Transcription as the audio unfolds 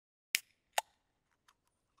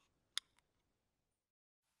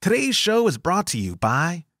Today's show is brought to you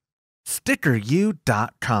by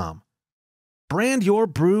StickerU.com. Brand your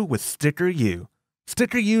brew with StickerU.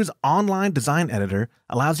 StickerU's online design editor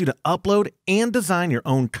allows you to upload and design your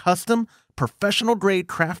own custom, professional-grade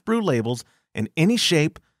craft brew labels in any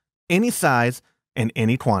shape, any size, and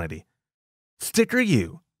any quantity.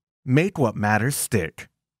 StickerU. Make what matters stick.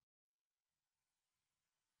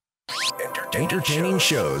 Entertaining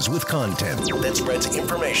shows with content that spreads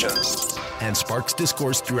information and sparks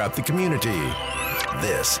discourse throughout the community.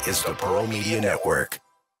 This is the Pearl Media Network.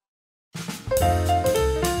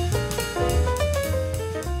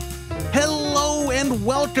 Hello and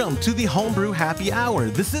welcome to the Homebrew Happy Hour.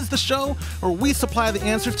 This is the show where we supply the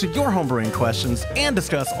answers to your homebrewing questions and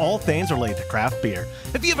discuss all things related to craft beer.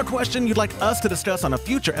 If you have a question you'd like us to discuss on a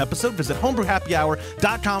future episode, visit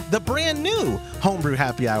homebrewhappyhour.com, the brand new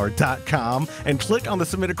homebrewhappyhour.com, and click on the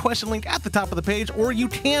submit a question link at the top of the page, or you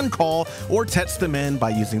can call or text them in by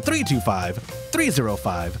using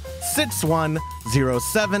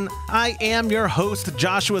 325-305-6107. I am your host,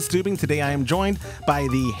 Joshua Stubing. Today I am joined by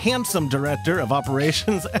the handsome director of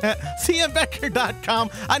operations at CMBecker.com.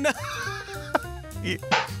 I know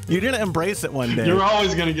you're going to embrace it one day. You're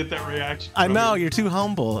always going to get that reaction. I know, you're too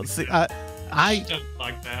humble. See, I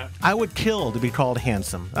like that. I would kill to be called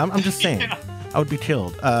handsome. I'm just saying. Yeah. I would be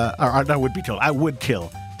killed. I would be killed. I would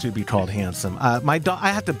kill to be called handsome. I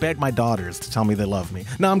have to beg my daughters to tell me they love me.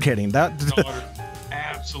 No, I'm kidding.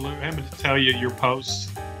 Absolutely. I'm going to tell you your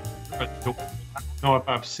posts. I don't know if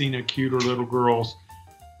I've seen a cuter little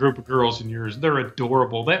group of girls in yours. They're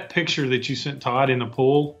adorable. That picture that you sent Todd in the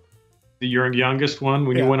pool, your youngest one,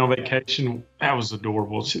 when you went on vacation, that was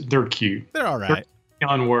adorable. They're cute. They're all right. They're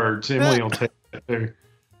on words. Emily will take that too.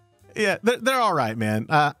 Yeah, they're all right, man.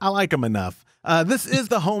 I like them enough. This is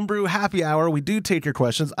the Homebrew Happy Hour. We do take your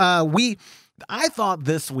questions. I thought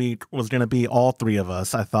this week was going to be all three of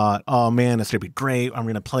us. I thought, oh man, it's going to be great. I'm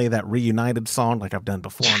going to play that Reunited song like I've done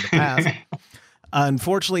before in the past.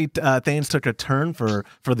 Unfortunately, things took a turn for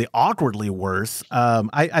the awkwardly worse.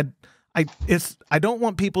 I don't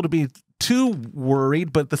want people to be too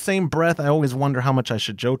worried, but at the same breath, I always wonder how much I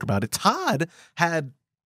should joke about it. Todd had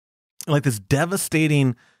like this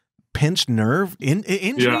devastating pinched nerve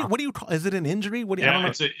injury. Yeah. What do you call? Is it an injury? I don't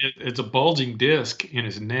know. It's a bulging disc in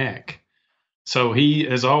his neck. So he,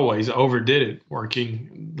 as always, overdid it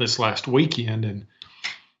working this last weekend, and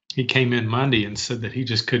he came in Monday and said that he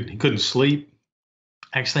couldn't sleep.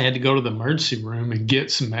 Actually had to go to the emergency room and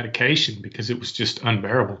get some medication because it was just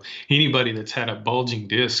unbearable. Anybody that's had a bulging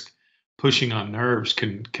disc pushing on nerves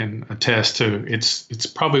can attest to it's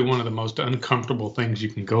probably one of the most uncomfortable things you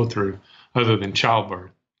can go through other than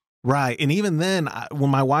childbirth. Right. And even then,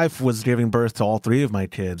 when my wife was giving birth to all three of my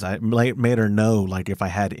kids, I made her know, like, if I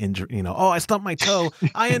had injury, I stumped my toe.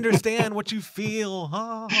 I understand what you feel.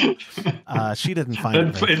 Oh. She didn't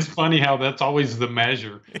find it. It's funny how that's always the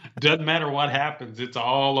measure. Doesn't matter what happens. It's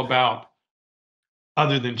all about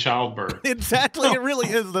other than childbirth. Exactly. It really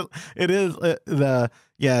is.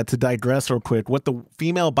 To digress real quick, what the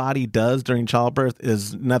female body does during childbirth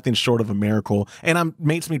is nothing short of a miracle. And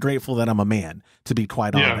makes me grateful that I'm a man, to be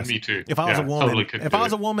quite honest. Yeah, me too. If I was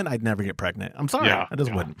a woman, I'd never get pregnant. I'm sorry. I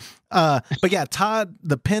just wouldn't. But yeah, Todd,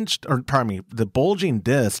 the bulging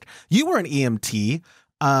disc, you were an EMT.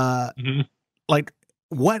 Like,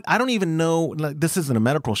 what? I don't even know. Like, this isn't a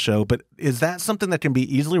medical show, but is that something that can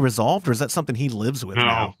be easily resolved, or is that something he lives with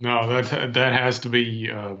now? No, that has to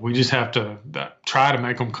be. We just have to try to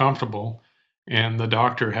make them comfortable, and the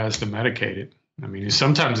doctor has to medicate it. I mean,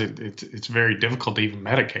 sometimes it's very difficult to even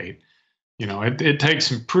medicate. It takes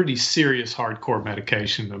some pretty serious, hardcore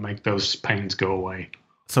medication to make those pains go away.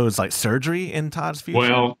 So it's like surgery in Todd's future?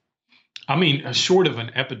 Well, I mean, short of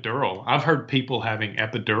an epidural, I've heard people having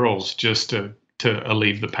epidurals just to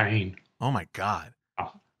alleviate the pain. Oh my God.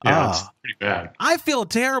 It's pretty bad. I feel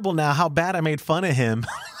terrible now how bad I made fun of him.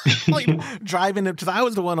 Like driving him, because I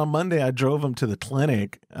was the one on Monday, I drove him to the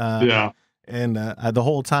clinic. And the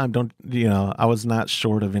whole time, I was not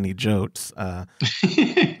short of any jokes.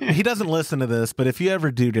 He doesn't listen to this, but if you ever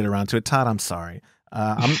do get around to it, Todd, I'm sorry.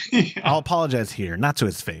 I'll apologize here, not to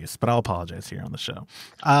his face, but I'll apologize here on the show.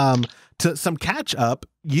 To some catch up,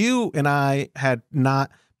 you and I had not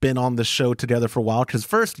been on the show together for a while, because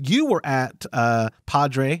first you were at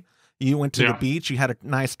Padre. You went to the beach. You had a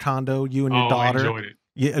nice condo, you and your daughter. I enjoyed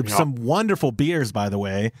it. Some wonderful beers, by the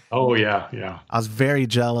way. Oh, yeah. I was very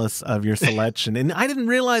jealous of your selection. And I didn't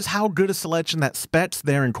realize how good a selection that Specs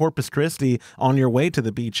there in Corpus Christi on your way to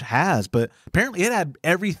the beach has. But apparently it had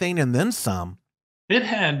everything and then some. It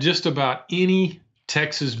had just about any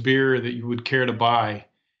Texas beer that you would care to buy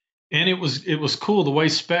And it was cool the way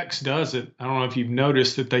Specs does it. I don't know if you've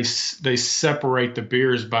noticed that they separate the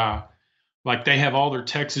beers by, like, they have all their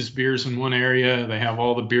Texas beers in one area. They have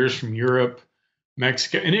all the beers from Europe,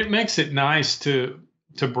 Mexico, and it makes it nice to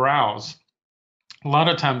browse. A lot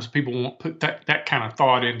of times people won't put that kind of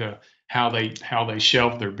thought into how they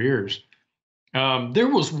shelve their beers. There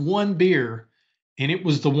was one beer, and it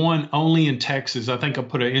was the one only in Texas. I think I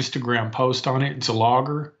put an Instagram post on it. It's a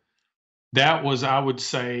lager. That was, I would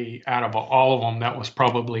say, out of all of them, that was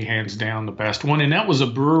probably hands down the best one. And that was a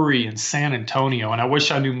brewery in San Antonio. And I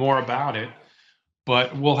wish I knew more about it,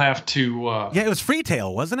 but we'll have to. Yeah, it was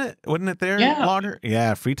Freetail, wasn't it? Wasn't it there? Yeah. Lager?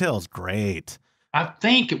 Yeah, Freetail is great. I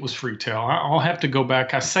think it was Freetail. I'll have to go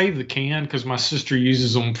back. I saved the can because my sister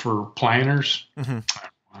uses them for planners.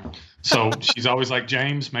 Mm-hmm. So she's always like,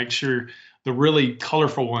 James, make sure the really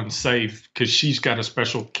colorful one's safe, because she's got a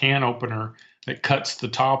special can opener that cuts the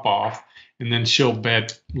top off, and then she'll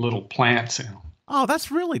bed little plants in. Oh, that's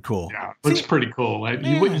really cool. Yeah, it looks pretty cool.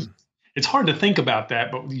 It's hard to think about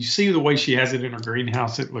that, but you see the way she has it in her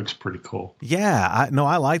greenhouse, it looks pretty cool. Yeah,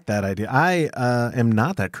 I like that idea. I am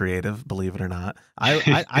not that creative, believe it or not.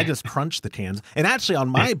 I just crunch the cans. And actually on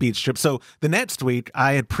my beach trip, so the next week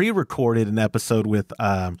I had pre-recorded an episode with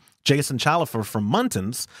Jason Chalifer from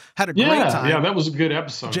Muntins. Had a great time. Yeah, that was a good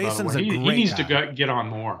episode. Jason's by the way. a great He needs guy. to get on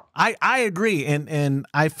more. I agree, and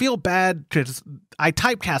I feel bad because I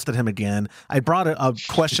typecasted him again. I brought a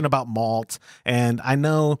question about malt, and I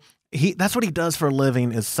know that's what he does for a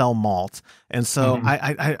living, is sell malt. And so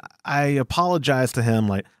I apologize to him.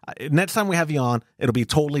 Like, next time we have you on, it'll be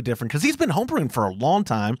totally different, because he's been homebrewing for a long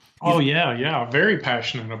time. Yeah. Very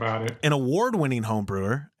passionate about it. An award-winning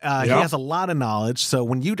homebrewer. He has a lot of knowledge. So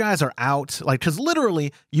when you guys are out, like, because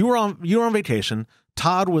literally you were on vacation,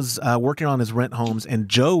 Todd was working on his rent homes, and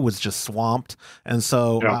Joe was just swamped. And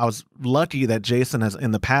so I was lucky that Jason has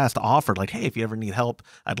in the past offered, like, hey, if you ever need help,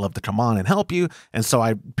 I'd love to come on and help you. And so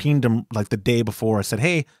I pinged him like the day before. I said,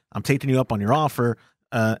 hey, I'm taking you up on your offer.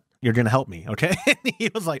 You're going to help me. Okay. And he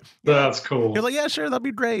was like, that's cool. He was like, yeah, sure. That'd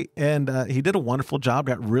be great. And he did a wonderful job,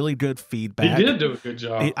 got really good feedback. He did do a good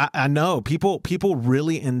job. I know people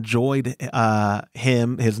really enjoyed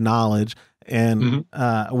him, his knowledge. And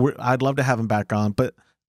I'd love to have him back on. But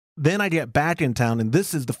then I get back in town, and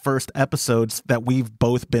this is the first episodes that we've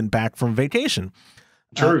both been back from vacation.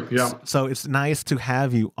 True, yeah. So it's nice to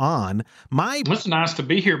have you on. It's nice to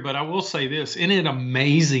be here, but I will say this. Isn't it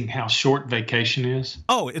amazing how short vacation is?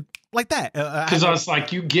 Oh, like that. Because I was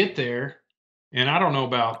like, you get there, and I don't know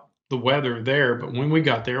about the weather there, but when we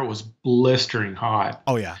got there, it was blistering hot.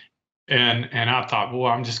 Oh, yeah. And I thought,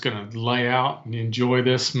 well, I'm just going to lay out and enjoy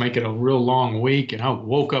this, make it a real long week. And I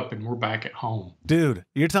woke up and we're back at home. Dude,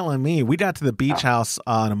 you're telling me we got to the beach house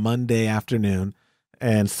on a Monday afternoon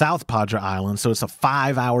in South Padre Island. So it's a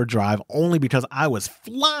 5-hour drive, only because I was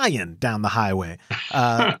flying down the highway.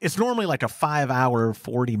 It's normally like a 5-hour,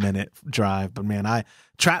 40-minute drive. But man,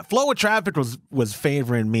 flow of traffic was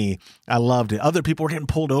favoring me. I loved it. Other people were getting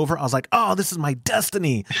pulled over. I was like, oh, this is my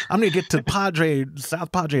destiny. I'm going to get to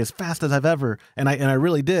South Padre as fast as I've ever. And I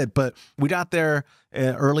really did. But we got there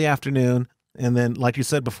early afternoon. And then, like you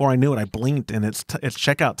said, before I knew it, I blinked, and it's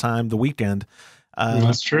checkout time, the weekend.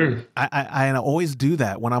 That's true. I always do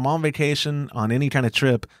that when I'm on vacation on any kind of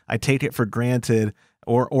trip. I take it for granted,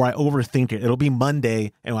 or I overthink it. It'll be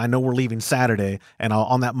Monday, and I know we're leaving Saturday, and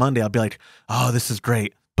on that Monday I'll be like, "Oh, this is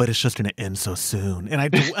great," but it's just going to end so soon, and I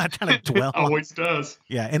kind of dwell. Always does.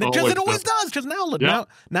 Yeah, and it always does, because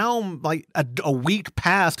now I'm like a week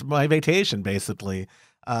past my vacation, basically.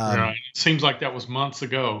 It seems like that was months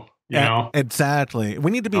ago. You know? Exactly.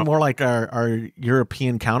 We need to be more like our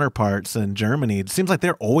European counterparts in Germany. It seems like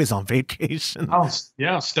they're always on vacation. Oh,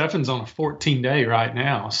 yeah. Stefan's on a 14-day right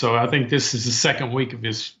now. So I think this is the second week of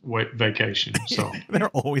his vacation. So they're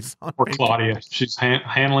always on vacation. Claudia, she's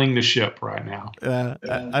handling the ship right now.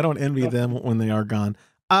 I don't envy them when they are gone.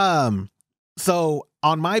 So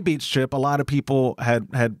on my beach trip, a lot of people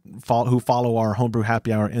who follow our Homebrew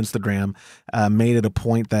Happy Hour Instagram made it a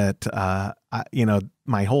point that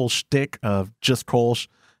my whole shtick of just Kolsch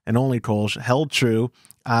and only Kolsch held true.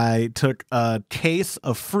 I took a case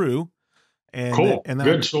of Fru. And cool. Then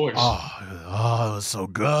good choice. Oh, it was so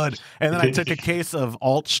good. And then I took a case of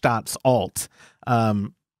Altstadt's Alt.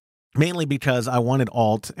 Mainly because I wanted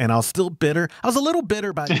alt, and I was still bitter. I was a little bitter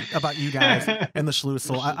about you guys and the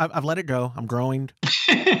Schlussel. I've let it go. I'm growing.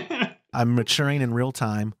 I'm maturing in real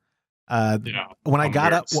time. When I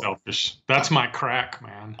got up, selfish. That's my crack,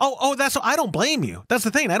 man. Oh, I don't blame you. That's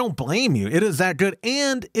the thing. I don't blame you. It is that good,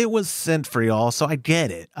 and it was sent for y'all, so I get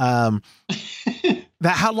it. How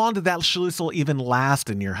long did that Schlussel even last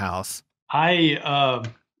in your house? I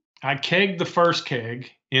I kegged the first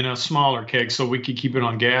keg in a smaller keg so we could keep it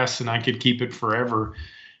on gas and I could keep it forever.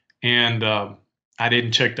 And I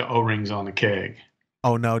didn't check the O-rings on the keg.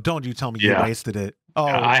 Oh no! Don't you tell me you Yeah. wasted it. Oh,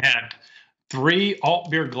 I had 3 alt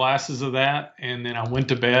beer glasses of that, and then I went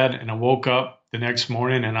to bed and I woke up the next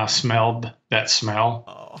morning and I smelled that smell.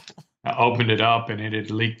 oh. I opened it up and it had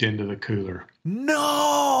leaked into the cooler.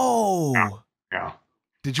 No! Yeah.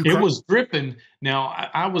 Did you? It was dripping. Now,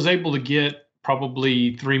 I was able to get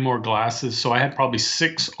probably 3 more glasses. So I had probably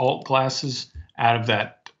 6 alt glasses out of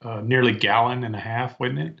that nearly gallon and a half,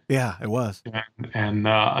 wasn't it? Yeah, it was. And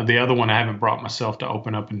the other one I haven't brought myself to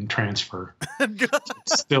open up and transfer.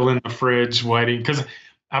 It's still in the fridge waiting because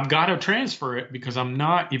I've got to transfer it because I'm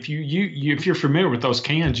not. If if you're familiar with those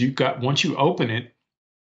cans, once you open it,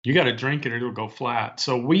 you got to drink it or it'll go flat.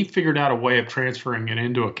 So we figured out a way of transferring it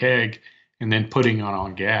into a keg and then putting it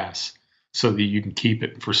on gas so that you can keep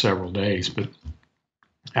it for several days. But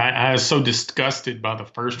I was so disgusted by the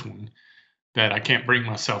first one that I can't bring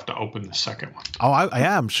myself to open the second one. Oh,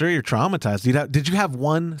 I'm sure you're traumatized. Did you have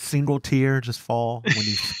one single tear just fall when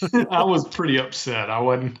you? I was pretty upset. I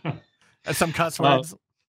wasn't. Some cuss words.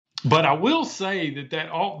 But I will say that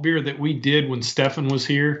alt beer that we did when Stefan was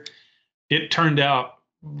here, it turned out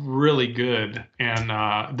really good, and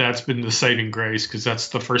that's been the saving grace because that's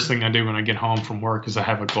the first thing I do when I get home from work is I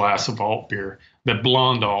have a glass of alt beer, the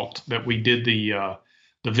blonde alt that we did the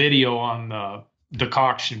video on the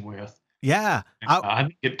decoction with. Yeah, I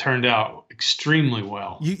think it turned out extremely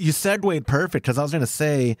well. You segued perfect because I was going to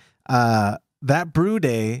say that brew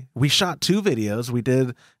day we shot 2 videos. We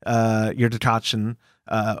did your decoction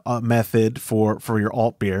method for your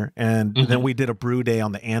alt beer, and then we did a brew day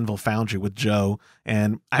on the Anvil Foundry with Joe.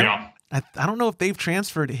 And I don't know if they've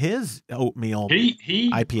transferred his oatmeal.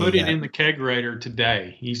 He IPA put it yet. in the kegerator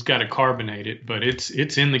today. He's got to carbonate it, but it's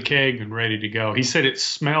in the keg and ready to go. He said it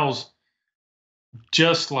smells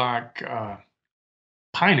just like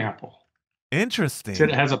pineapple. Interesting. He said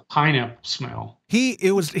it has a pineapple smell. He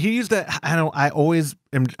used that.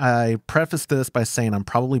 I preface this by saying I'm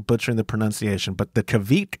probably butchering the pronunciation, but the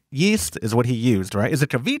Kvik yeast is what he used, right? Is it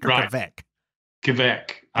Kvik or Right. Kvik?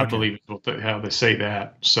 Kvik, I Okay. believe is how they say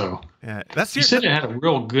that. So Yeah, he said it had a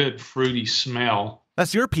real good fruity smell.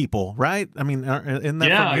 That's your people, right? I mean, isn't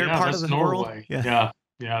that from your part that's of the Norway. world?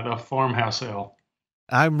 Yeah, the farmhouse ale.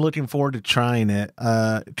 I'm looking forward to trying it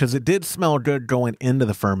because it did smell good going into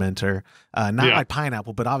the fermenter. Not like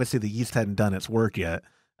pineapple, but obviously the yeast hadn't done its work yet.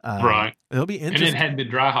 Right. It'll be interesting. And it hadn't been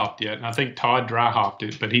dry hopped yet. And I think Todd dry hopped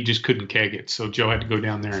it, but he just couldn't keg it. So Joe had to go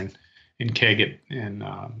down there and keg it. And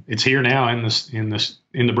it's here now in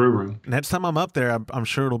the brew room. Next time I'm up there, I'm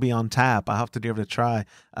sure it'll be on tap. I'll have to give it a try.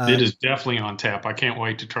 It is definitely on tap. I can't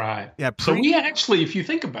wait to try it. Yeah. So we actually, if you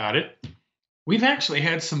think about it, we've actually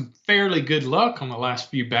had some fairly good luck on the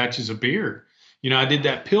last few batches of beer. You know, I did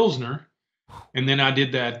that Pilsner, and then I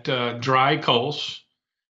did that dry Kolsch,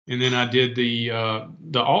 and then I did the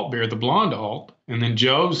alt beer, the blonde alt, and then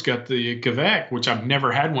Joe's got the Kvik, which I've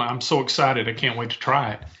never had one. I'm so excited. I can't wait to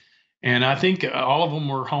try it. And I think all of them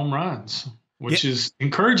were home runs, which is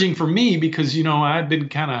encouraging for me because, you know, I'd been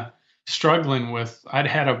kind of struggling with, I'd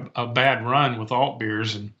had a bad run with alt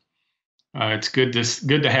beers, and it's good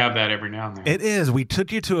to have that every now and then. It is. We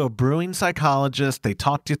took you to a brewing psychologist. They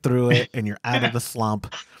talked you through it, and you're out of the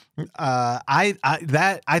slump. I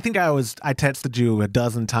texted you a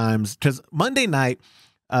dozen times because Monday night.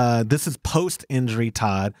 This is post injury,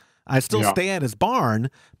 Todd. I still stay at his barn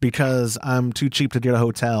because I'm too cheap to get a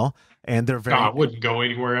hotel, and they're very. I wouldn't go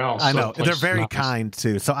anywhere else. I know they're very kind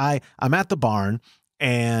too. So I'm at the barn.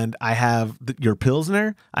 And I have your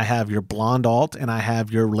Pilsner, I have your Blonde Alt, and I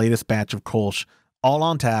have your latest batch of Kolsch all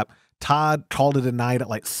on tap. Todd called it a night at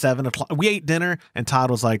like 7 o'clock. We ate dinner, and Todd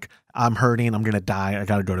was like, I'm hurting. I'm going to die. I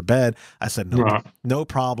got to go to bed. I said, no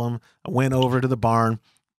problem. I went over to the barn,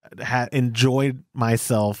 enjoyed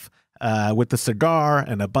myself with the cigar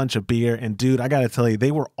and a bunch of beer. And, dude, I got to tell you, they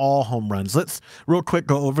were all home runs. Let's real quick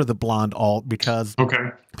go over the Blonde Alt because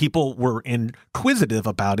people were inquisitive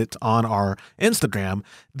about it on our Instagram.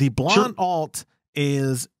 The Blonde Alt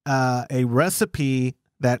is a recipe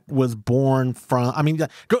that was born from, I mean,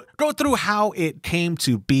 go through how it came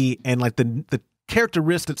to be and like the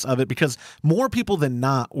characteristics of it, because more people than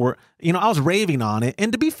not were, you know, I was raving on it.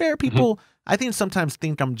 And to be fair, people, I think sometimes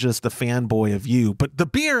think I'm just a fanboy of you, but the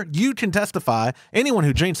beer, you can testify, anyone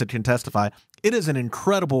who drinks it can testify, it is an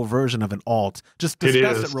incredible version of an alt. Just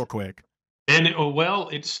discuss it real quick. And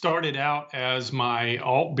it started out as my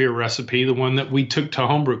alt beer recipe, the one that we took to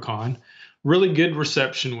HomebrewCon. Really good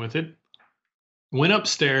reception with it. Went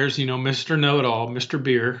upstairs, you know, Mr. Know-It-All, Mr.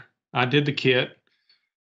 Beer. I did the kit.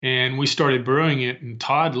 And we started brewing it, and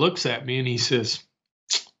Todd looks at me and he says,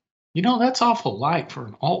 that's awful light for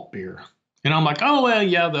an alt beer. And I'm like, oh, well,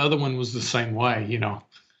 yeah, the other one was the same way,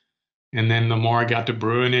 And then the more I got to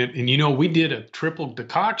brewing it, and we did a triple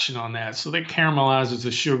decoction on that. So that caramelizes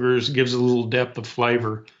the sugars, gives a little depth of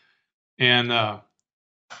flavor. And I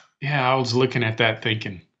was looking at that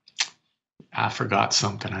thinking, I forgot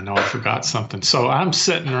something. I know I forgot something. So I'm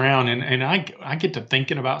sitting around and I get to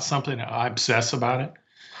thinking about something. I obsess about it.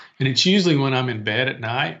 And it's usually when I'm in bed at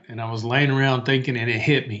night and I was laying around thinking and it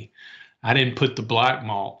hit me. I didn't put the black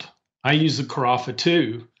malt. I use the Carafa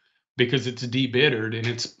 2 because it's debittered and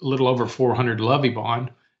it's a little over 400 Lovibond.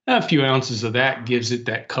 A few ounces of that gives it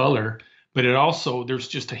that color, but it also, there's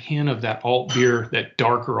just a hint of that alt beer, that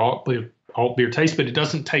darker alt beer taste, but it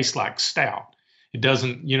doesn't taste like stout. It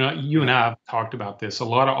doesn't, you and I have talked about this. A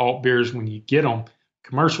lot of alt beers, when you get them,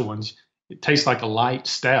 commercial ones, it tastes like a light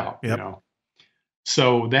stout,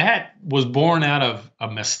 So that was born out of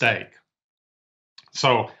a mistake.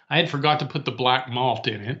 So I had forgot to put the black malt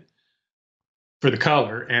in it for the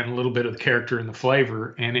color and a little bit of the character and the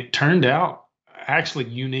flavor. And it turned out actually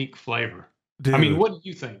unique flavor. Dude, I mean, what do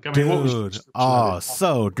you think? I mean, what was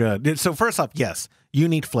so good. So first off, yes,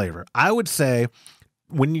 unique flavor. I would say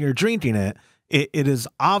when you're drinking it, it is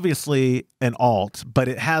obviously an alt, but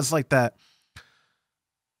it has like that,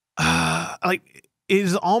 it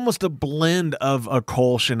is almost a blend of a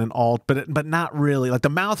Kolsch and an alt, but not really. Like the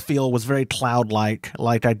mouthfeel was very cloud-like,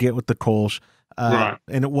 like I get with the Kolsch, right.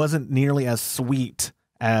 And it wasn't nearly as sweet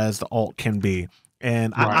as the alt can be.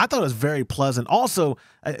 And right. I thought it was very pleasant. Also,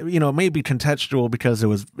 it may be contextual because it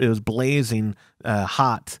was blazing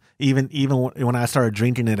hot. Even when I started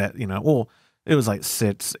drinking it at it was like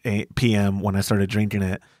 8 p.m. when I started drinking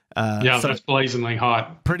it. So that's blazingly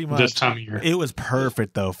hot. Pretty much this time of year. It was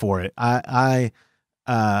perfect though for it. If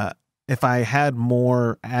I had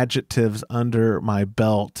more adjectives under my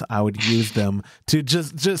belt, I would use them to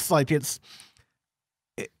just like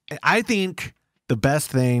I think the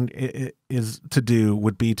best thing is to do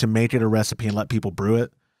would be to make it a recipe and let people brew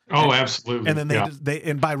it. Oh, absolutely. And then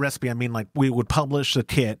and by recipe, I mean like we would publish a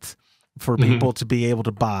kit for people to be able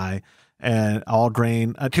to buy and all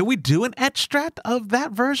grain. Can we do an extract of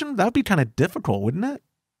that version? That would be kind of difficult, wouldn't it?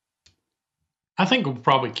 I think we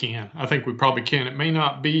probably can. It may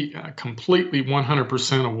not be completely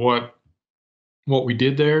 100% of what we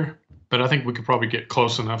did there, but I think we could probably get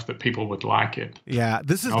close enough that people would like it. Yeah,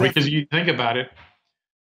 this is because you think about it,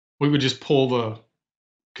 we would just pull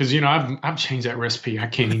because I've changed that recipe. I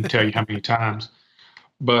can't even tell you how many times,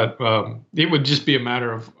 but it would just be a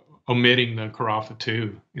matter of omitting the Carafa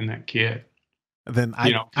 2 in that kit. Then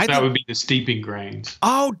that would be the steeping grains.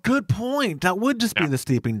 Oh, good point. That would just be the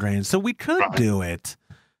steeping grains. So we could do it.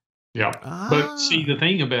 Yeah. But see, the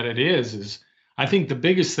thing about it is I think the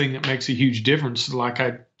biggest thing that makes a huge difference, like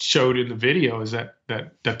I showed in the video, is that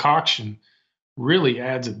decoction really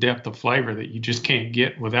adds a depth of flavor that you just can't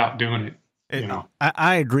get without doing it.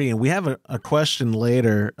 I agree. And we have a question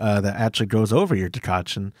later that actually goes over your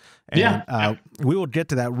decoction. And we will get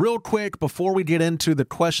to that real quick. Before we get into the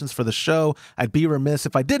questions for the show, I'd be remiss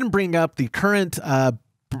if I didn't bring up the current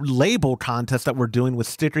label contest that we're doing with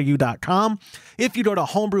stickeru.com. If you go to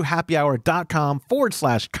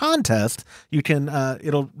homebrewhappyhour.com/contest, you can,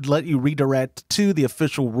 it'll let you redirect to the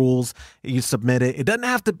official rules. You submit it. It doesn't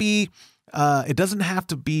have to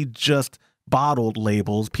be just bottled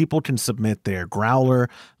labels. People can submit their growler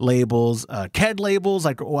labels, keg labels.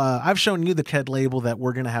 Like I've shown you the keg label that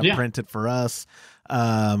we're going to have printed for us.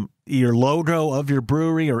 Your logo of your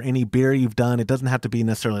brewery or any beer you've done. It doesn't have to be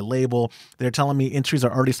necessarily a label. They're telling me entries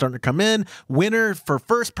are already starting to come in. Winner for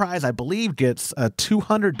first prize, I believe, gets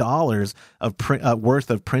 $200 of worth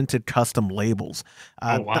of printed custom labels.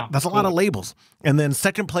 Wow. That's a lot of labels. And then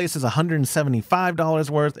second place is $175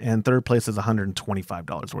 worth, and third place is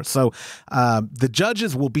 $125 worth. So the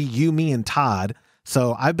judges will be you, me, and Todd.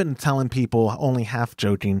 So I've been telling people, only half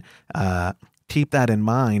joking, keep that in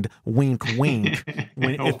mind. Wink, wink.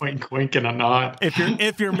 Wink, wink, and a nod.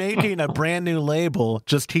 If you're making a brand new label,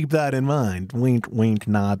 just keep that in mind. Wink, wink,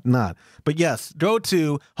 nod, nod. But yes, go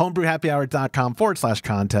to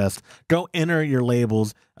homebrewhappyhour.com/contest. Go enter your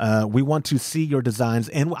labels. We want to see your designs,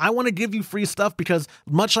 and I want to give you free stuff because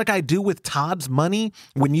much like I do with Todd's Money,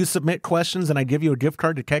 when you submit questions and I give you a gift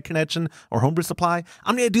card to Keg Connection or Homebrew Supply,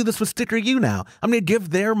 I'm going to do this with Sticker U now. I'm going to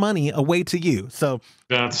give their money away to you. So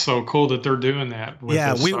that's so cool that they're doing that. We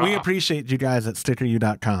appreciate you guys at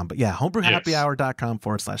stickeru.com. But yeah,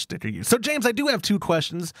 homebrewhappyhour.com/stickeru. So James, I do have two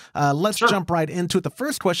questions. Let's jump right into it. The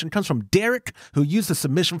first question comes from Derek, who used the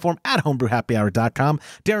submission form at homebrewhappyhour.com.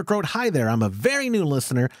 Derek wrote, "Hi there. I'm a very new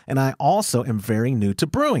listener and I also am very new to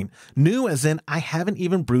brewing. New as in I haven't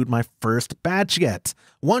even brewed my first batch yet.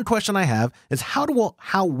 One question I have is how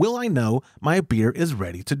will I know my beer is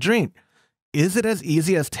ready to drink? Is it as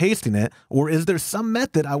easy as tasting it, or is there some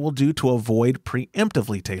method I will do to avoid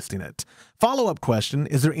preemptively tasting it? Follow-up question,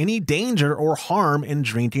 is there any danger or harm in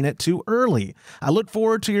drinking it too early? I look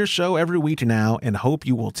forward to your show every week now and hope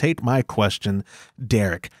you will take my question,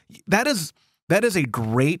 Derek. That is a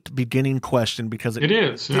great beginning question because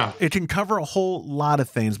it can cover a whole lot of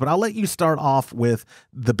things, but I'll let you start off with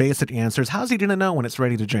the basic answers. How's he going to know when it's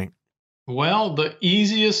ready to drink? Well, the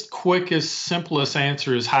easiest, quickest, simplest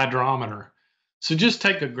answer is hydrometer. So just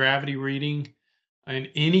take a gravity reading in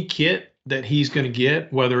any kit that he's going to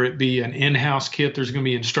get, whether it be an in-house kit, there's going to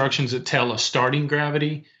be instructions that tell a starting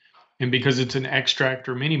gravity. And because it's an extract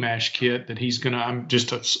or mini mash kit that I'm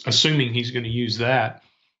just assuming he's going to use that,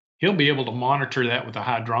 he'll be able to monitor that with a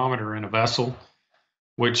hydrometer in a vessel,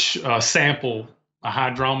 which a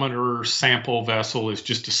hydrometer sample vessel is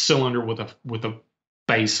just a cylinder with a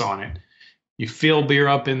base on it. You fill beer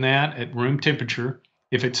up in that at room temperature.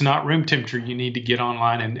 If it's not room temperature, you need to get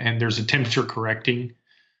online and there's a temperature correcting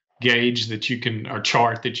gauge that you can, or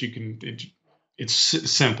chart that you can, it's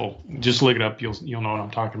simple. Just look it up. You'll know what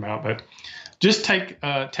I'm talking about, but just take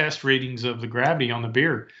test readings of the gravity on the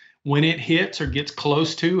beer. When it hits or gets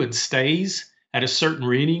close to and stays at a certain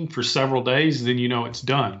reading for several days, then you know it's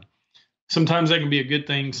done. Sometimes that can be a good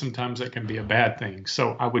thing. Sometimes that can be a bad thing.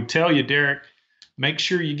 So I would tell you, Derek, make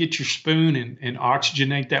sure you get your spoon and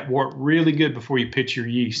oxygenate that wort really good before you pitch your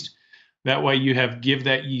yeast. That way you give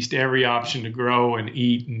that yeast every option to grow and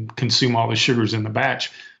eat and consume all the sugars in the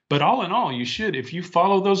batch. But all in all, you should, if you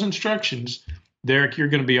follow those instructions, Derek, you're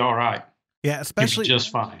going to be all right. Yeah, especially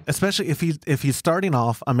just fine. Especially if he's starting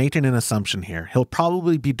off, I'm making an assumption here. He'll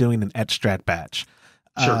probably be doing an extract batch.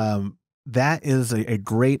 Sure. That is a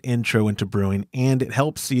great intro into brewing, and it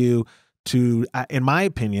helps you to, in my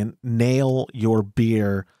opinion, nail your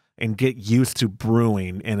beer and get used to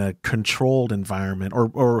brewing in a controlled environment,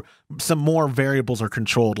 or some more variables are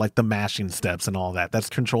controlled, like the mashing steps and all that. That's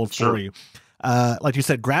controlled for you. Like you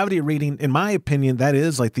said, gravity reading, in my opinion, that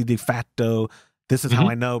is like the de facto. This is how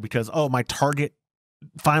I know because, my target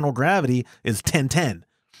final gravity is 1010.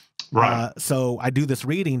 Right. So I do this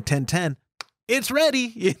reading 1010. It's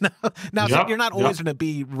ready, Now, so you're not always going to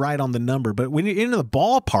be right on the number, but when you're in the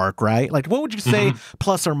ballpark, right? Like, what would you say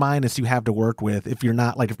plus or minus you have to work with if you're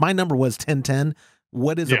not, like, if my number was 1010,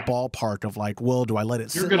 what is a ballpark of like, well, do I let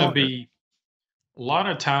it sit? You're going to be, a lot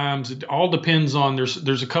of times, it all depends on,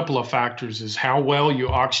 there's a couple of factors, is how well you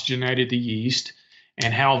oxygenated the yeast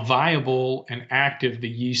and how viable and active the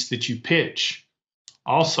yeast that you pitch.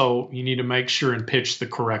 Also, you need to make sure and pitch the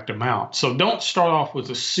correct amount. So don't start off with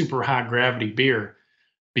a super high gravity beer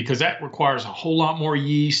because that requires a whole lot more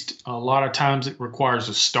yeast. A lot of times it requires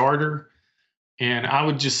a starter. And I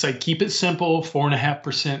would just say keep it simple,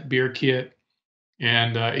 4.5% beer kit.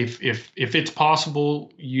 And if it's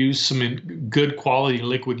possible, use some good quality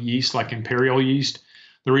liquid yeast like imperial yeast.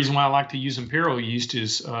 The reason why I like to use imperial yeast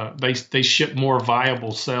is they ship more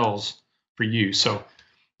viable cells for you. So,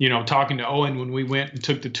 talking to Owen when we went and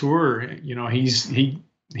took the tour,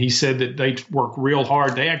 he said that they work real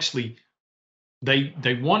hard. They actually, they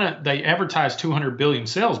advertise 200 billion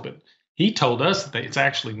cells, but he told us that it's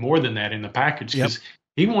actually more than that in the package because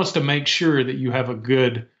he wants to make sure that you have a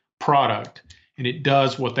good product and it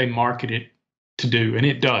does what they market it to do. And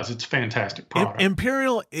it does. It's a fantastic product.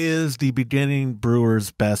 Imperial is the beginning brewer's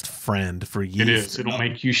best friend for yeast. It is. It'll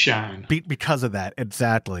make you shine. Because of that.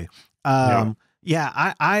 Exactly.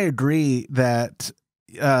 Yeah, I agree that,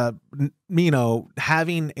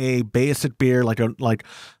 having a basic beer, like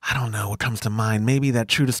I don't know what comes to mind, maybe that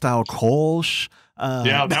true to style Kolsch.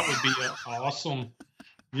 That would be awesome.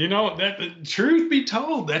 That truth be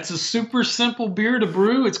told, that's a super simple beer to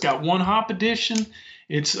brew. It's got one hop addition.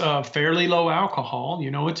 It's fairly low alcohol.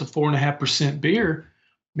 It's a 4.5% beer.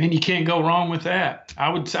 Man, you can't go wrong with that. I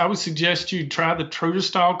would suggest you try the true to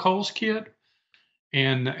style Kolsch kit.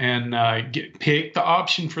 And pick the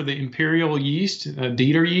option for the imperial yeast,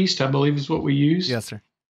 Dieter yeast, I believe is what we use. Yes, sir.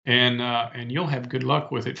 And you'll have good luck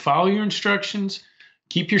with it. Follow your instructions.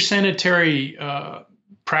 Keep your sanitary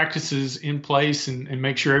practices in place, and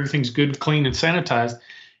make sure everything's good, clean, and sanitized.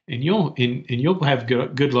 And you'll have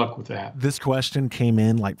good luck with that. This question came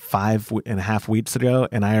in like 5.5 weeks ago,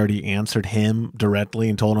 and I already answered him directly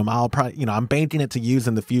and told him I'll probably, I'm banking it to use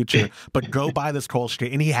in the future, but go buy this Kolsch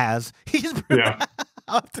kit, and he has. He's brewed it.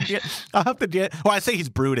 I'll have to get. Well, I say he's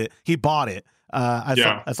brewed it. He bought it. I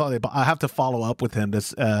saw I have to follow up with him.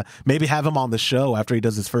 Maybe have him on the show after he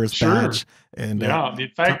does his first batch. And in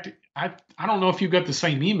fact, I don't know if you got the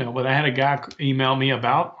same email, but I had a guy email me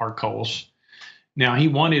about our Kolsch. Now, he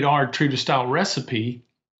wanted our true to style recipe,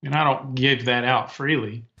 and I don't give that out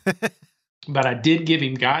freely. But I did give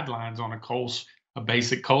him guidelines on a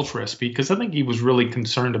basic Kolsch recipe, because I think he was really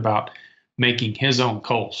concerned about making his own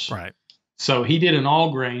Kolsch. Right. So he did an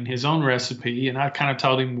all grain, his own recipe, and I kind of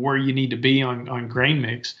told him where you need to be on grain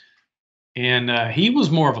mix. And he was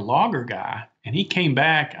more of a lager guy, and he came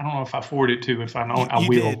back. I don't know if I forwarded it to, if I know, I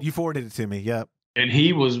will. Did. You forwarded it to me. Yep. And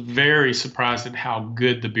he was very surprised at how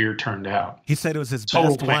good the beer turned out. He said it was his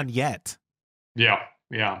best one yet. Yeah.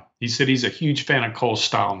 Yeah. He said he's a huge fan of Kolsch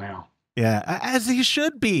style now. Yeah, as he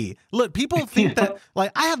should be. Look, people think that,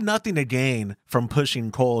 like, I have nothing to gain from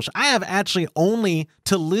pushing Kolsch. I have actually only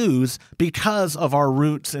to lose because of our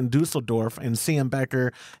roots in Dusseldorf and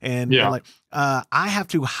CMBecker. And I have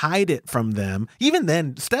to hide it from them. Even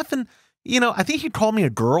then, Stefan, I think he called me a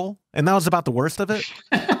girl, and that was about the worst of it.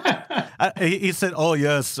 He said, "Oh,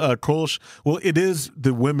 yes, Kolsch. Well, it is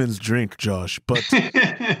the women's drink, Josh, but,"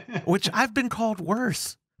 which I've been called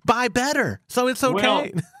worse by better. So it's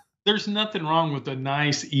okay. Well, there's nothing wrong with a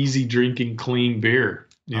nice, easy drinking, clean beer,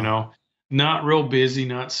 not real busy,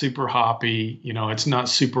 not super hoppy. It's not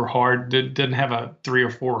super hard. It doesn't have a 3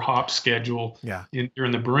 or 4 hop schedule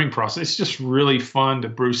during the brewing process. It's just really fun to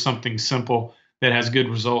brew something simple that has good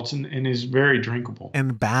results and is very drinkable.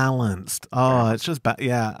 And balanced. Oh, it's just,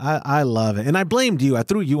 I love it. And I blamed you. I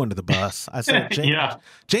threw you under the bus. I said,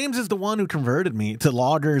 James is the one who converted me to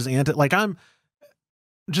lagers and to, like, I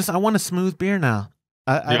want a smooth beer now.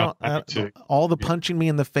 I don't all the punching me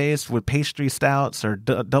in the face with pastry stouts or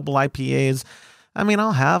double IPAs. I mean,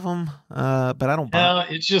 I'll have them, but I don't buy.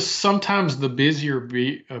 It's just sometimes the busier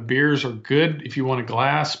beers are good if you want a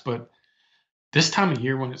glass, but this time of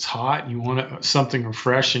year when it's hot and you want something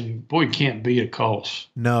refreshing, boy, you can't beat a Kolsch.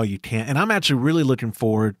 No, you can't. And I'm actually really looking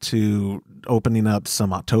forward to opening up some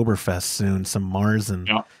Oktoberfest soon, some Marzen.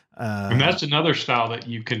 Yeah. And that's another style that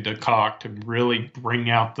you can decoct and really bring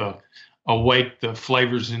out awake the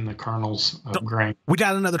flavors in the kernels of grain. We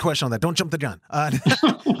got another question on that. Don't jump the gun.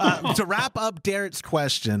 To wrap up Derek's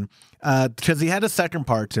question, because he had a second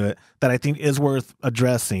part to it that I think is worth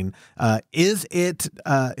addressing. Is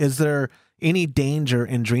there any danger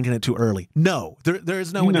in drinking it too early? No, there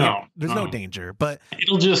is no danger, but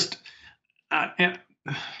it'll just,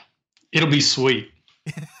 it'll be sweet.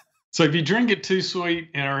 So if you drink it too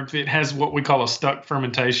sweet, or if it has what we call a stuck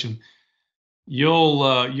fermentation,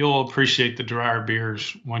 you'll appreciate the drier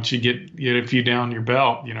beers once you get a few down your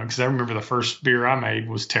belt, because I remember the first beer I made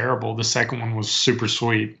was terrible. The second one was super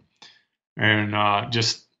sweet, and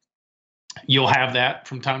just you'll have that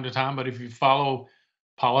from time to time. But if you follow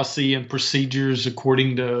policy and procedures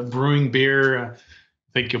according to brewing beer, I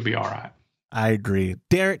think you'll be all right. I agree.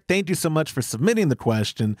 Derek, thank you so much for submitting the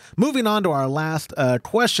question. Moving on to our last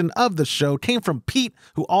question of the show, came from Pete,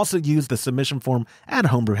 who also used the submission form at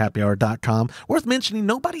homebrewhappyhour.com. Worth mentioning,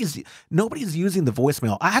 nobody's using the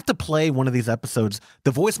voicemail. I have to play one of these episodes.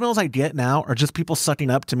 The voicemails I get now are just people sucking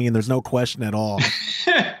up to me, and there's no question at all.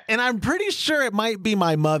 And I'm pretty sure it might be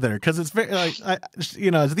my mother, because it's very I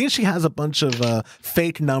think she has a bunch of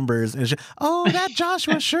fake numbers, and that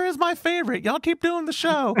Joshua sure is my favorite. Y'all keep doing the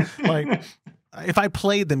show. Like, if I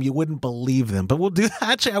played them, you wouldn't believe them. But we'll do.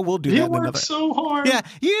 Actually, I will do that. You work so hard. Yeah.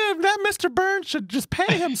 That Mr. Burns should just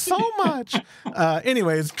pay him so much.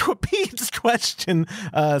 Anyways, Pete's question.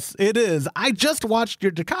 It is. I just watched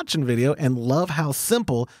your decoction video and love how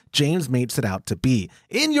simple James makes it out to be.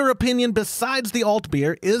 In your opinion, besides the alt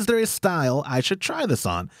beer, is there a style I should try this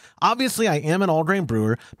on? Obviously, I am an all grain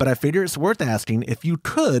brewer, but I figure it's worth asking if you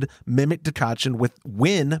could mimic decoction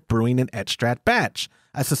when brewing an extract batch.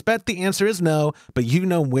 I suspect the answer is no, but you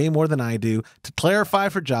know way more than I do. To clarify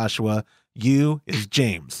for Joshua, you is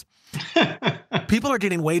James. People are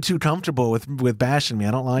getting way too comfortable with bashing me.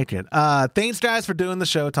 I don't like it. Thanks, guys, for doing the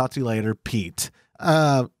show. Talk to you later, Pete.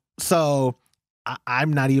 So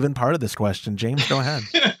I'm not even part of this question. James, go ahead.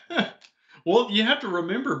 Well, you have to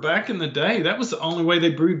remember, back in the day, that was the only way they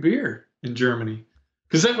brewed beer in Germany,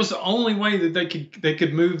 because that was the only way that they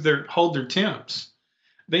could hold their temps.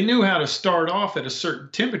 They knew how to start off at a certain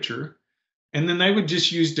temperature, and then they would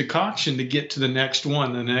just use decoction to get to the next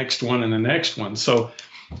one, the next one, and the next one. So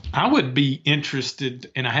I would be interested,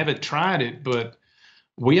 and I haven't tried it, but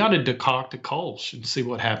we ought to decoct a Kolsch and see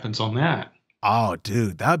what happens on that. Oh,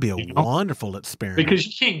 dude, that would be a wonderful experiment. Because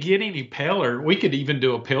you can't get any paler. We could even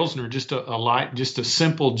do a Pilsner, just a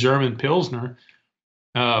simple German Pilsner.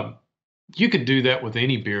 You could do that with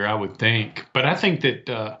any beer, I would think. But I think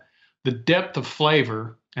that the depth of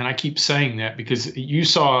flavor, and I keep saying that because you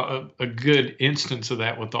saw a good instance of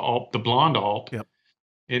that with the blonde alt. Yep.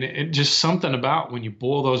 And it just something about when you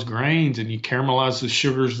boil those grains and you caramelize the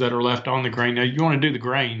sugars that are left on the grain. Now you want to do the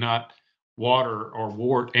grain, not water or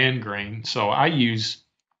wort and grain. So I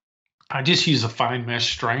just use a fine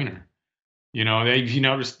mesh strainer. You know, if you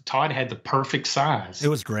notice, Todd had the perfect size. It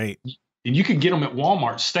was great. And you could get them at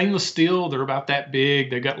Walmart. Stainless steel, they're about that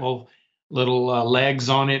big. They got little legs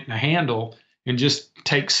on it and a handle. And just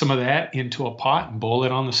take some of that into a pot and boil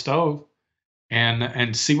it on the stove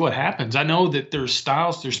and see what happens. I know that there's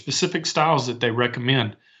specific styles that they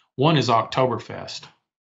recommend. One is Oktoberfest,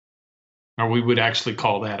 or we would actually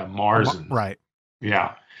call that a Marzen. Right.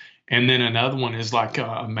 Yeah. And then another one is like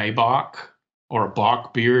a Maybach or a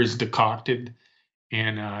Bock beer is decocted.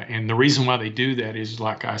 And the reason why they do that is,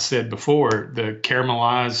 like I said before, the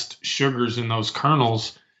caramelized sugars in those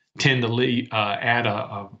kernels tend to add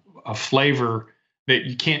a flavor that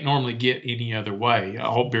you can't normally get any other way.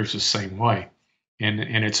 Alt beer's the same way. And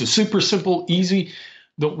it's a super simple, easy.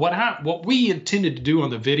 What we intended to do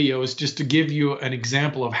on the video is just to give you an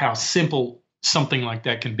example of how simple something like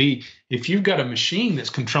that can be. If you've got a machine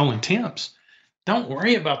that's controlling temps, don't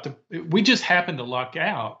worry about we just happened to luck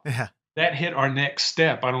out. Yeah. That hit our next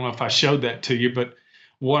step. I don't know if I showed that to you, but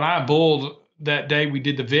what I boiled that day we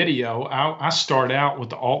did the video, I start out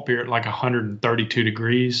with the alt beer at like 132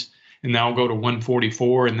 degrees, and then I'll go to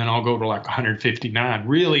 144, and then I'll go to like 159,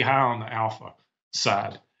 really high on the alpha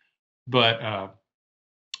side. But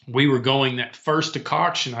we were going that first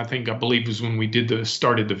decoction, I believe was when we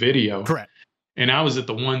started the video. Correct. And I was at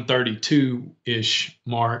the 132-ish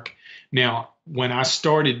mark. Now, when I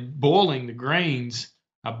started boiling the grains,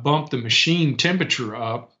 I bumped the machine temperature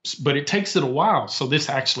up, but it takes it a while. So this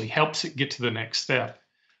actually helps it get to the next step.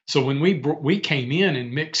 So when we came in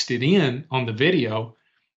and mixed it in on the video,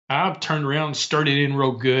 I turned around, stirred it in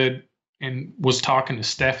real good, and was talking to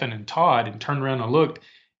Stefan and Todd, and turned around and looked,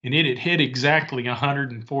 and it had hit exactly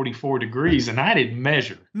 144 degrees, and I didn't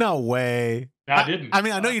measure. No way. I didn't. I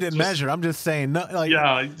mean, I know you didn't measure. I'm just saying. No, like,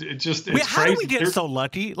 yeah, it's how crazy. do we get so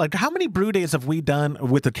lucky? Like, how many brew days have we done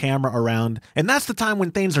with the camera around? And that's the time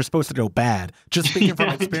when things are supposed to go bad. Just speaking from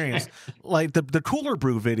experience, like the cooler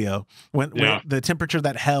brew video, when the temperature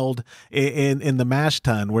that held in the mash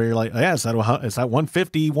tun, where you're like, oh, yeah, it's at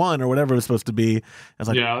 151 or whatever it was supposed to be. It's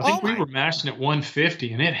like, I think we were mashing at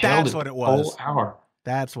 150, and it held it the whole hour.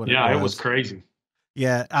 That's what it was. Yeah, it was crazy.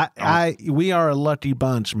 Yeah, we are a lucky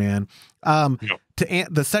bunch, man. To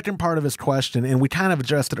the second part of his question, and we kind of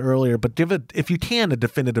addressed it earlier, but give it, if you can, a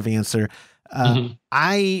definitive answer.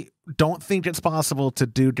 I don't think it's possible to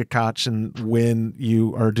do decoction when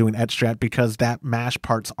you are doing extract because that mash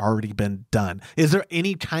part's already been done. Is there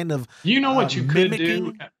any kind of what you could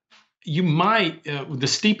do? You might the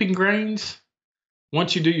steeping grains.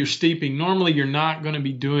 Once you do your steeping, normally you're not going to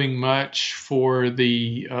be doing much for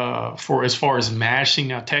as far as mashing.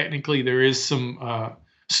 Now, technically, there is some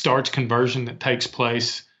starch conversion that takes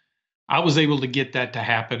place. I was able to get that to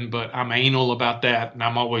happen, but I'm anal about that, and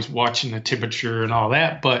I'm always watching the temperature and all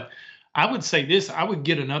that. But I would say this: I would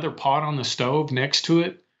get another pot on the stove next to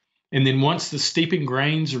it, and then once the steeping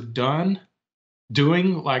grains are done,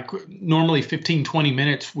 doing like normally 15, 20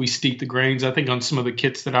 minutes, we steep the grains. I think on some of the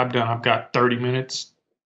kits that I've done, I've got 30 minutes.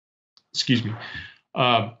 Excuse me.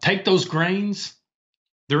 Take those grains.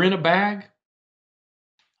 They're in a bag.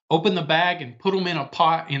 Open the bag and put them in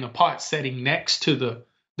the pot setting next to the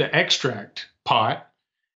extract pot,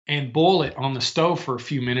 and boil it on the stove for a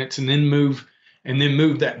few minutes, and then move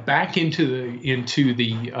that back into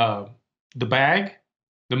the bag,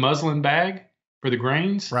 the muslin bag for the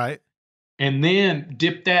grains. Right. And then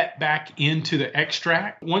dip that back into the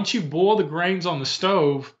extract. Once you boil the grains on the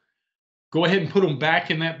stove, go ahead and put them back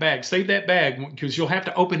in that bag. Save that bag because you'll have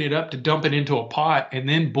to open it up to dump it into a pot, and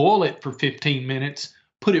then boil it for 15 minutes,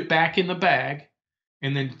 put it back in the bag,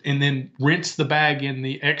 and then rinse the bag in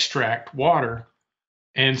the extract water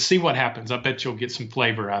and see what happens. I bet you'll get some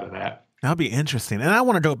flavor out of that. That'll be interesting. And I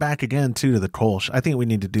want to go back again to the Kolsch. I think we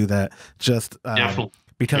need to do that just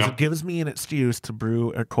because it gives me an excuse to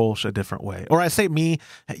brew a Kolsch a different way. Or I say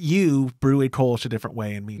you brew a Kolsch a different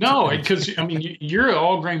way, and me No, because I mean you're an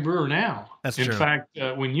all grain brewer now. That's true. In fact,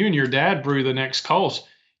 when you and your dad brew the next Kolsch,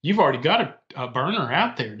 you've already got a burner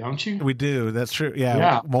out there, don't you? We do. That's true.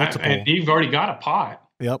 Yeah. Multiple. And you've already got a pot.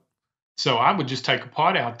 Yep. So I would just take a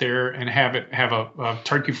pot out there and have a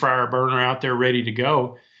turkey fryer burner out there ready to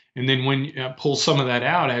go. And then when you pull some of that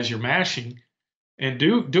out as you're mashing, and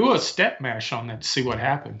do a step mash on that to see what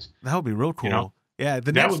happens. That would be real cool. Yeah,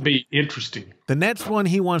 that would be interesting. The next one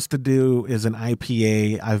he wants to do is an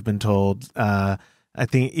IPA, I've been told. I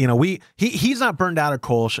think, he's not burned out of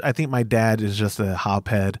Kolsch. I think my dad is just a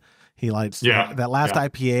hophead. He likes that last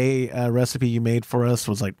IPA recipe you made for us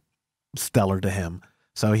was like stellar to him.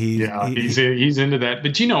 So he's into that.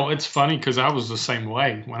 But it's funny because I was the same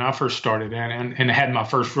way when I first started and had my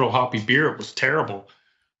first real hoppy beer. It was terrible.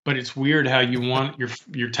 But it's weird how you want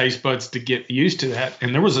your taste buds to get used to that.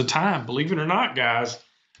 And there was a time, believe it or not, guys,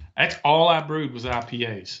 that's all I brewed was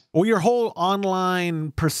IPAs. Well, your whole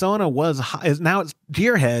online persona now it's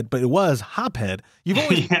gearhead, but it was hophead. You've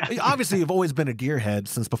always obviously you've always been a gearhead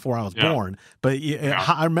since before I was born. But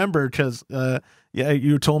I remember because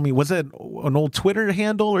you told me, was it an old Twitter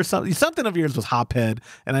handle or something? Something of yours was hophead,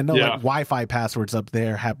 and I know like Wi-Fi passwords up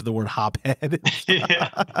there have the word hophead.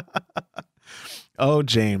 Oh,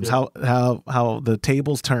 James, how the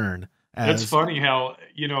tables turn. It's funny how,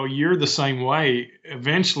 you're the same way.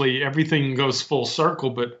 Eventually, everything goes full circle,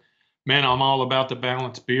 but man, I'm all about the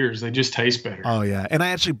balanced beers. They just taste better. Oh, yeah. And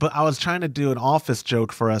I was trying to do an office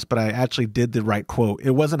joke for us, but I actually did the right quote.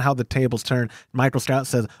 It wasn't how the tables turn. Michael Scout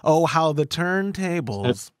says, "Oh, how the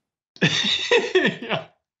turntables." Yeah.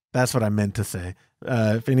 That's what I meant to say.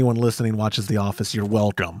 If anyone listening watches The Office, you're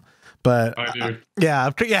welcome. But I do.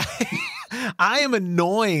 Yeah. I am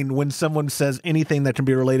annoying when someone says anything that can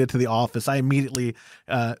be related to The Office. I immediately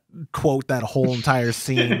quote that whole entire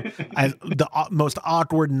scene. The most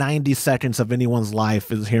awkward 90 seconds of anyone's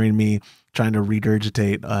life is hearing me trying to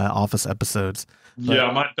regurgitate Office episodes. But, yeah,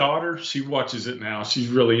 my daughter, she watches it now. She's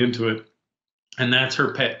really into it. And that's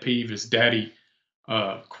her pet peeve is Daddy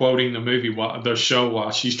quoting the show while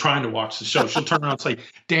she's trying to watch the show. She'll turn around and say,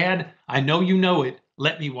 "Dad, I know you know it.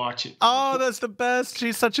 Let me watch it." Oh, that's the best.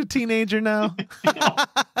 She's such a teenager now.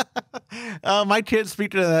 My kids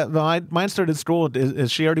speak to that. Mine started school. Is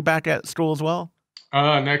she already back at school as well?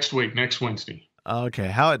 Next Wednesday. Okay.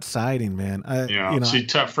 How exciting, man. She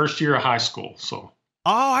first year of high school. So.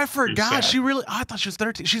 Oh, I forgot. I thought she was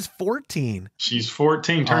 13. She's 14. She's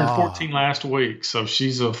 14, turned 14 last week. So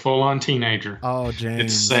she's a full on teenager. Oh, James.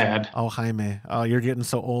 It's sad. Oh, Jaime. Oh, you're getting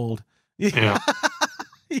so old. Yeah.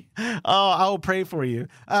 Oh, I will pray for you.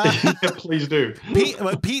 Please do.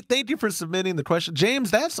 Pete, thank you for submitting the question. James,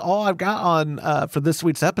 that's all I've got on for this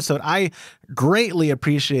week's episode. I greatly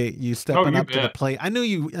appreciate you stepping up to the plate. I knew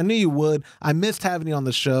you would. I missed having you on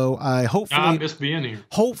the show. I missed being here.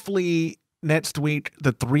 Hopefully next week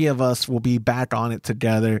the three of us will be back on it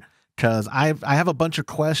together, because I have a bunch of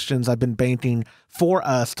questions I've been banking for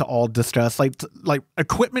us to all discuss, like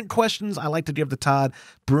equipment questions I like to give to Todd,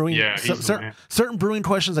 brewing certain brewing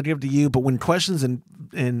questions I give to you, but when questions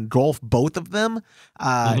engulf both of them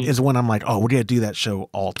is when I'm like, oh, we're gonna do that show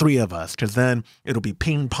all three of us, because then it'll be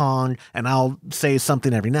ping pong and I'll say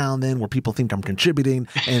something every now and then where people think I'm contributing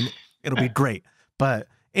and it'll be great. But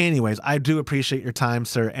anyways, I do appreciate your time,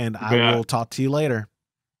 sir, and I will talk to you later.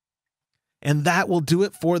 And that will do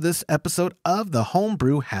it for this episode of the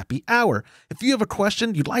Homebrew Happy Hour. If you have a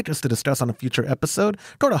question you'd like us to discuss on a future episode,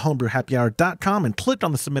 go to homebrewhappyhour.com and click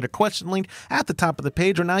on the Submit a Question link at the top of the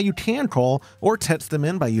page, or now you can call or text them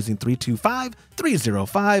in by using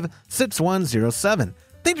 325-305-6107.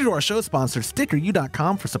 Thank you to our show sponsor,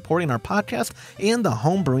 StickerU.com, for supporting our podcast and the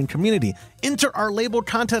homebrewing community. Enter our label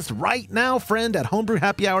contest right now, friend, at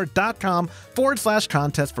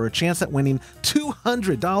homebrewhappyhour.com/contest for a chance at winning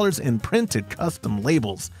 $200 in printed custom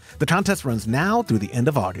labels. The contest runs now through the end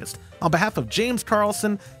of August. On behalf of James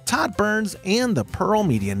Carlson, Todd Burns, and the Pearl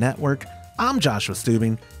Media Network, I'm Joshua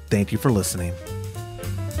Stubing. Thank you for listening.